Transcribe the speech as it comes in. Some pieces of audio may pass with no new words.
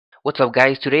What's up,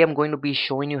 guys? Today I'm going to be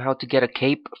showing you how to get a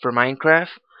cape for Minecraft.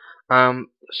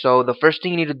 So the first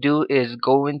thing you need to do is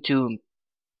go into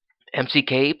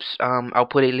mccapes. I'll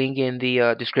put a link in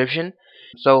the description.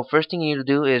 So first thing you need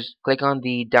to do is click on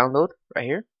the download right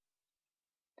here.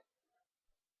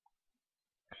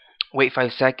 Wait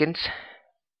 5 seconds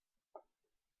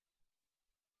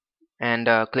and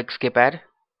click skip ad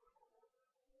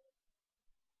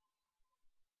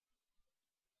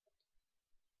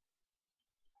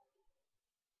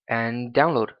and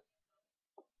download.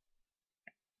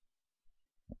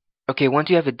 Okay, once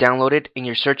you have it downloaded, in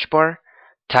your search bar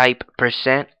type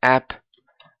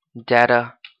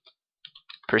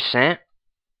 %appdata%.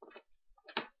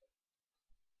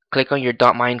 Click on your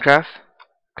 .minecraft,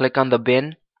 click on the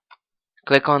bin,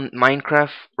 click on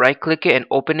Minecraft, right click it and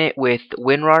open it with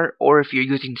winrar, or if you're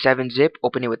using 7-zip,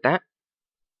 open it with that.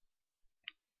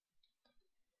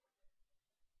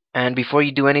 And before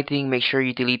you do anything, make sure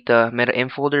you delete the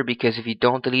META-INF folder, because if you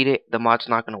don't delete it, the mod's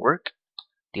not going to work.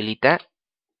 Delete that.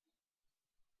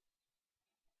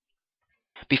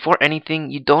 Before anything,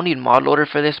 you don't need mod loader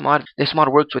for this mod. This mod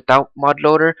works without mod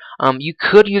loader. You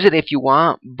could use it if you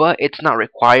want, but it's not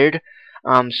required.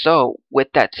 So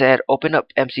with that said, open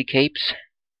up mccapes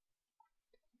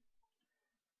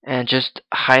and just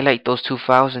highlight those two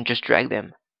files and just drag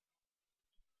them.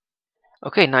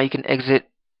 Okay, now you can exit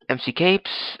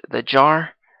mccapes, the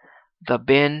jar, the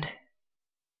bin,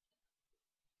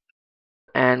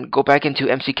 and go back into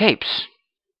mccapes.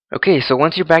 Okay, so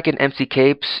once you're back in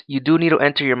mccapes, you do need to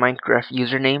enter your Minecraft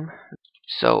username.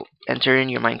 So enter in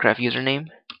your Minecraft username.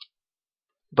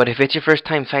 But if it's your first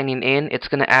time signing in, it's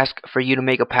going to ask for you to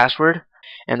make a password,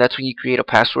 and that's when you create a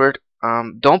password.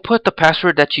 Don't put the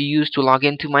password that you use to log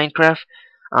into Minecraft.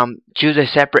 Choose a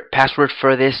separate password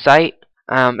for this site.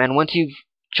 And once you've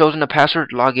chosen a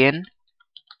password, log in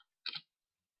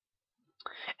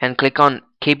and click on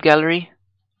Cape Gallery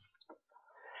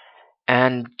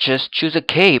and just choose a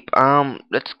cape.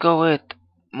 Let's go with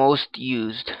most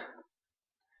used.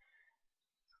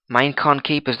 Minecon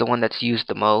cape is the one that's used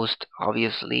the most,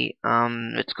 obviously.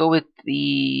 Let's go with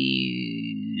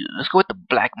the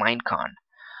black Minecon.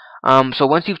 So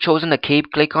once you've chosen a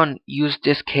cape, click on use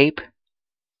this cape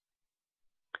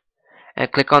and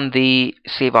click on the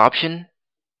save option,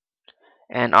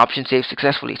 and option save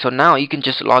successfully. So now you can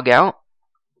just log out.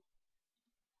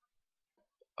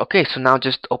 Okay, so now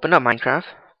just open up Minecraft,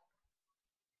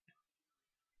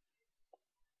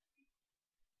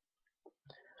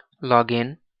 log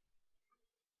in,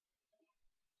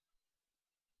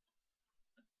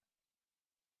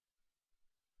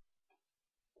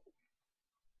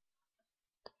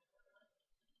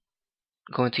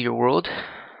 go into your world.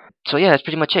 So yeah, that's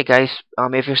pretty much it, guys.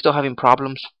 If you're still having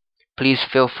problems, please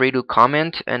feel free to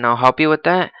comment and I'll help you with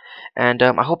that. And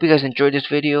I hope you guys enjoyed this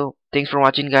video. Thanks for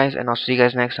watching, guys, and I'll see you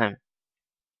guys next time.